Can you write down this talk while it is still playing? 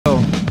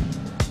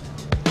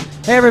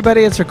Hey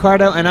everybody, it's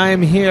Ricardo, and I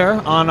am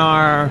here on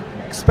our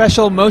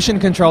special motion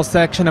control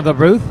section of the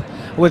booth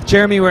with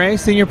Jeremy Ray,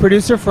 senior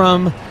producer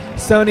from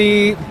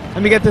Sony,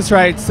 let me get this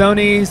right,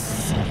 Sony's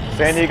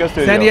San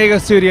Diego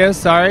Studios,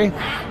 sorry,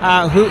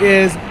 who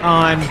is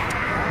on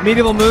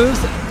Medieval Moves,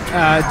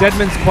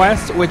 Deadmund's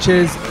Quest, which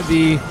is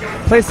the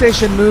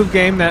PlayStation Move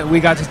game that we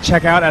got to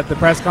check out at the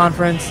press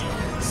conference.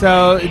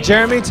 So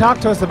Jeremy,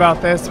 talk to us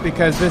about this,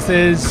 because this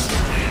is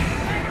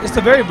just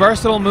a very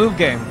versatile move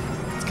game.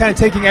 It's kind of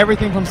taking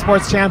everything from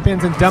Sports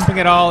Champions and dumping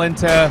it all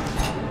into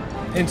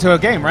a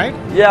game, right?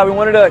 Yeah, we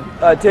wanted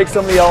to take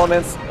some of the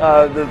elements,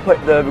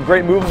 the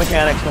great move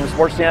mechanics from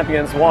Sports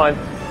Champions 1,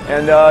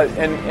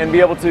 and be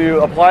able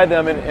to apply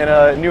them in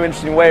a new,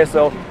 interesting way.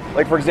 So,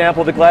 like for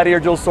example, the gladiator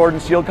dual sword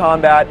and shield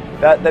combat,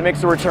 that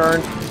makes a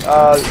return.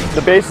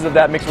 The basis of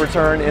that makes a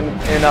return in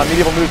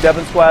Medieval Moves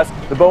Deadmund's Quest.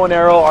 The bow and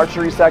arrow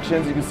archery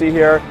sections you can see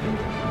here,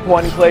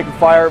 point and click,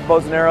 fire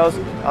bows and arrows.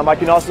 I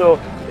can also,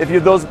 if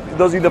you those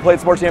of you that played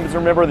Sports Champions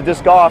remember the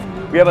disc golf,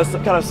 we have a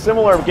kind of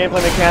similar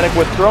gameplay mechanic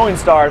with throwing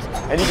stars,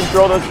 and you can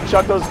throw those,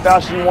 chuck those as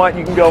fast as you want.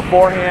 You can go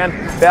forehand,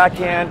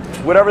 backhand,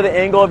 whatever the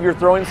angle of your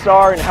throwing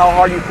star and how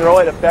hard you throw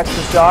it affects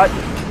the shot.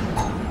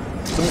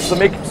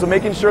 So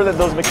making sure that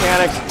those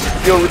mechanics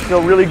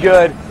feel really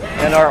good,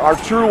 and our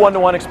true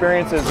one-to-one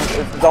experience is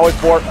always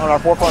on our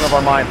forefront of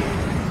our mind.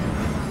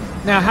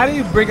 Now, how do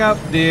you bring up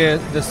the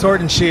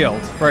sword and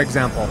shield, for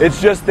example?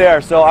 It's just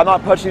there, so I'm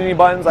not pushing any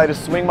buttons. I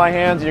just swing my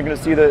hands, and you're going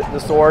to see the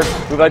sword.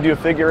 If I do a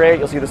figure 8,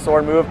 you'll see the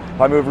sword move.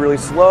 If I move really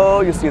slow,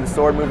 you'll see the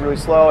sword move really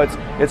slow.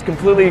 It's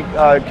completely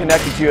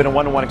connected to you in a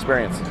one-to-one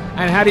experience.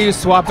 And how do you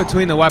swap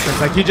between the weapons?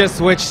 Like, you just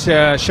switched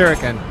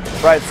shuriken.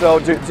 Right. So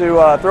to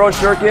throw a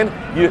shuriken,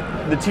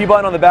 the T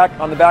button on the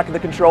back of the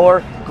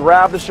controller,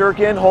 grab the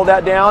shuriken, hold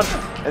that down.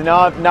 And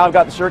now I've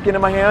got the shuriken in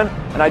my hand,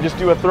 and I just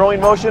do a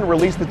throwing motion,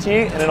 release the T,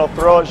 and it'll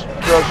throw a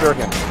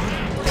shuriken.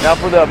 Now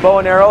for the bow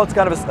and arrow, it's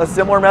kind of a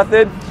similar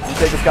method. You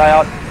take this guy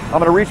out. I'm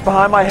going to reach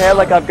behind my head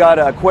like I've got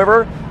a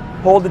quiver,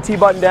 hold the T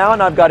button down,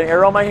 I've got an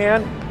arrow in my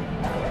hand,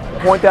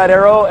 point that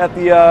arrow at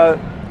the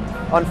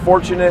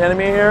unfortunate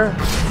enemy here,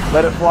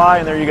 let it fly,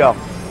 and there you go.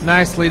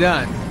 Nicely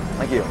done.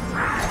 Thank you.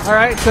 All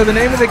right, so the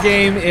name of the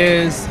game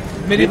is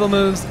Medieval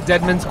Moves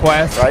Deadmund's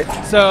Quest. Right.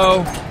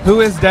 So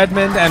who is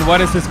Deadmund, and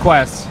what is his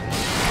quest?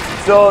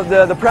 So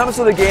the premise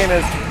of the game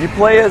is you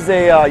play as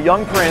a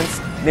young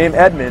prince named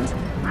Edmund,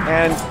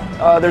 and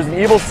there's an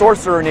evil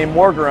sorcerer named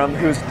Morgrim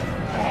who's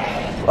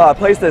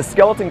placed a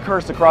skeleton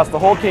curse across the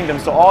whole kingdom,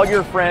 so all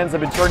your friends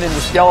have been turned into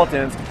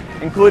skeletons,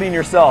 including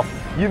yourself.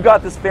 You've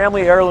got this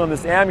family heirloom,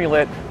 this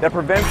amulet, that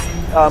prevents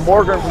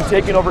Morgrim from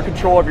taking over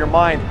control of your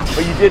mind,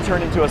 but you did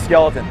turn into a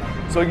skeleton.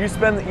 So you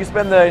spend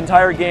the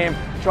entire game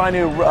trying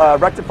to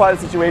rectify the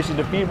situation,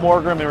 defeat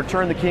Morgrim, and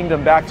return the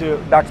kingdom back to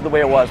the way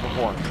it was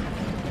before.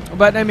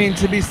 But I mean,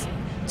 to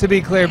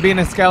be clear, being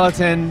a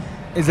skeleton,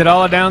 is it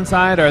all a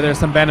downside, or are there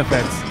some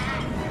benefits?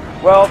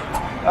 Well,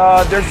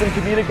 there's some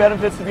comedic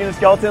benefits to being a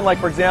skeleton. Like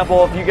for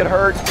example, if you get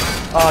hurt,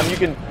 you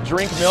can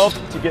drink milk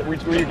to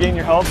regain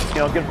your health. You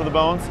know, good for the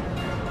bones.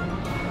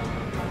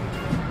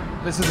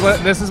 This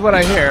is what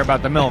I hear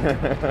about the milk.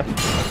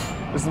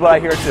 This is what I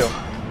hear too.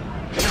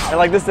 And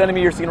like this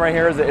enemy you're seeing right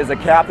here is a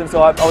captain.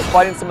 So I was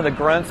fighting some of the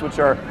grunts, which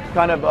are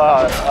kind of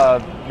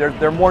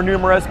they're more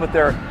numerous, but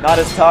they're not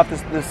as tough.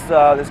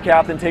 This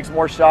captain takes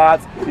more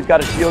shots. He's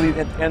got a shield. He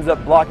ends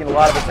up blocking a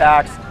lot of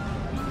attacks.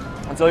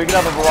 And so you can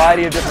have a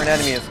variety of different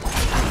enemies,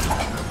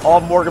 all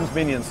of Morgrim's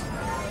minions.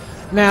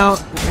 Now,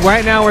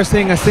 right now we're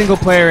seeing a single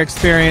player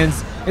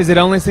experience. Is it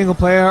only single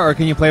player, or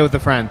can you play with a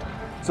friend?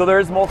 So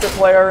there's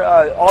multiplayer.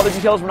 All the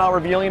details we're not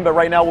revealing, but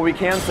right now what we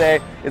can say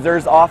is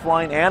there's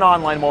offline and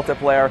online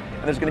multiplayer,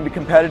 and there's going to be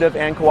competitive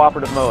and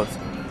cooperative modes.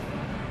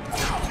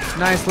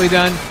 Nicely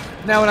done.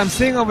 Now what I'm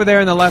seeing over there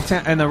in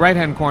the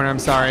right-hand corner, I'm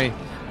sorry,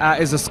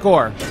 is a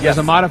score. Yes. There's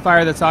a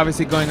modifier that's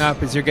obviously going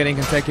up as you're getting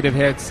consecutive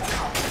hits.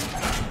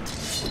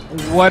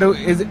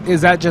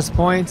 Is that just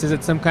points? Is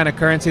it some kind of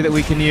currency that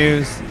we can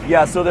use?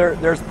 Yeah, so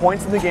there's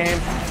points in the game,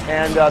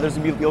 and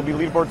you'll be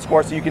leaderboard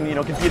score, so you can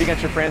compete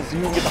against your friends, so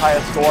you can get the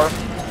highest score.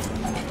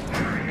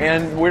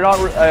 And we're not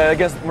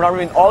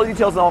revealing all the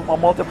details on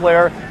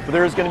multiplayer, but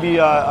there is going to be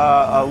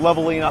a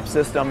leveling up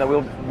system that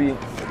we'll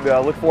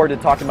look forward to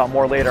talking about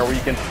more later, where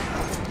you can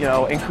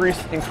increase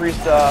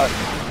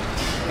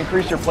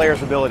your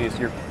players' abilities.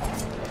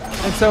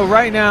 And so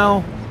right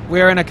now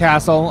we're in a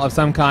castle of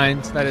some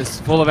kind that is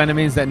full of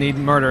enemies that need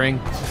murdering.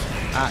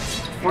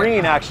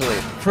 Freeing, actually.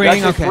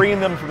 Freeing, okay. Freeing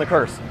them from the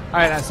curse. All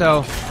right,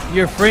 so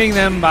you're freeing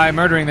them by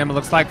murdering them, it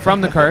looks like,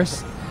 from the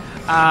curse.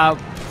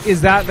 Is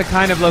that the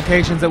kind of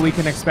locations that we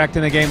can expect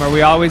in the game? Are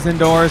we always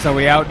indoors? Are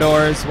we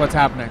outdoors? What's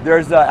happening?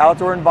 There's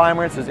outdoor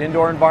environments, there's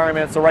indoor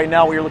environments. So right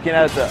now what you're looking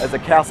at is a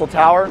castle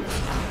tower.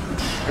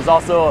 There's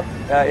also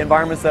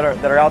environments that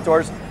are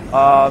outdoors.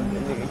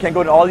 Can't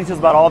go into all details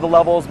about all the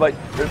levels, but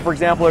for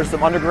example, there's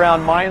some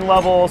underground mine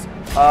levels.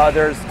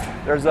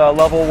 There's a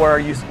level where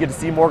you get to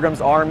see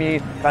Morgrim's army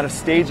kind of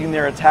staging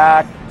their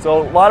attack.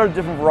 So a lot of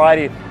different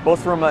variety,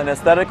 both from an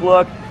aesthetic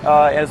look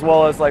as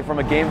well as like from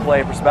a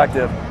gameplay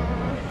perspective.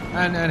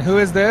 And who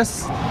is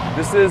this?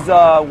 This is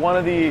one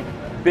of the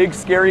big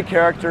scary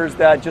characters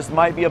that just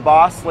might be a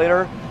boss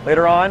later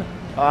on.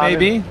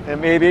 Maybe.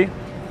 And maybe.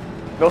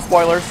 No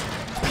spoilers.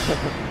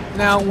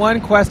 Now,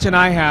 one question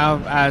I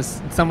have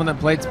as someone that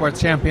played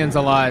Sports Champions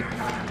a lot,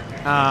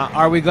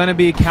 are we going to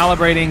be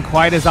calibrating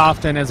quite as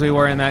often as we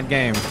were in that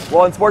game?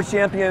 Well, in Sports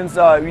Champions,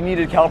 we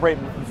needed to calibrate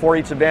before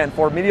each event.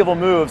 For medieval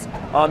moves,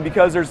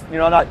 because there's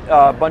not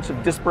a bunch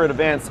of disparate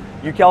events,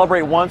 you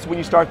calibrate once when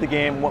you start the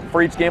game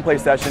for each gameplay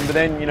session, but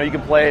then you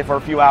can play for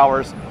a few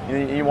hours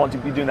and you won't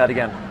be doing that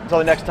again until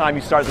the next time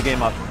you start the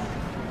game up.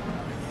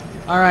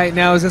 All right,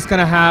 now is this going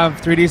to have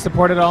 3D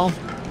support at all?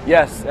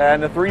 Yes,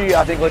 and the 3D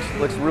I think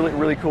looks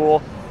really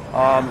cool.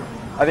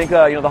 I think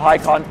the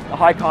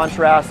high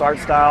contrast art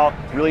style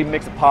really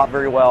makes it pop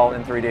very well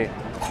in 3D.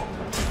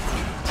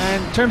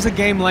 And in terms of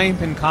game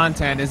length and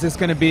content, is this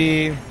going to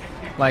be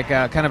like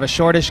kind of a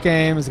shortish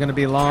game? Is it going to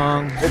be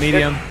long,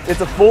 medium?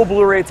 It's a full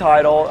Blu-ray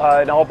title,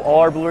 and all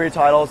our Blu-ray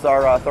titles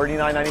are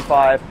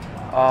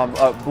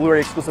 $39.95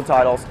 Blu-ray exclusive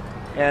titles.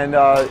 And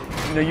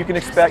you can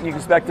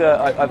expect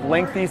a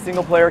lengthy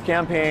single-player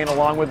campaign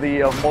along with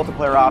the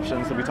multiplayer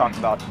options that we talked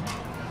about.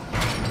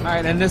 All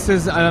right, and this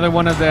is another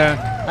one of the,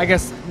 I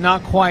guess,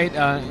 not quite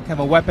kind of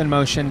a weapon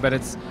motion, but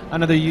it's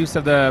another use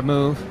of the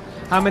move.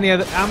 How many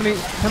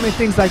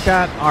things like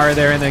that are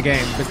there in the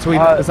game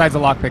besides the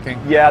lockpicking?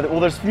 Yeah, well,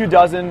 there's a few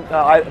dozen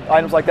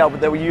items like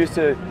that we use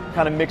to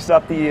kind of mix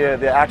up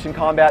the action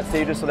combat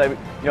stages, so that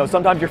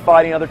sometimes you're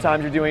fighting, other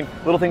times you're doing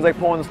little things like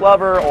pulling this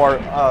lever or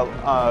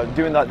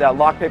doing that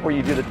lockpick where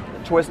you do the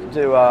twist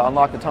to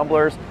unlock the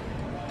tumblers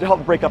to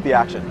help break up the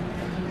action.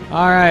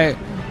 All right,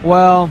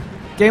 well,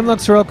 game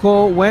looks real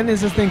cool. When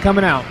is this thing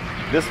coming out?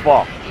 This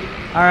fall.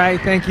 All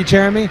right, thank you,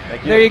 Jeremy.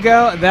 Thank you. There you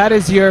go. That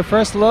is your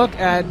first look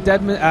at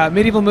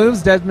Medieval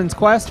Moves, Deadmund's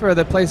Quest for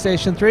the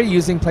PlayStation 3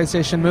 using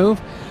PlayStation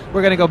Move.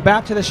 We're going to go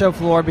back to the show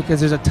floor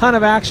because there's a ton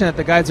of action that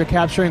the guys are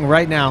capturing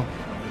right now.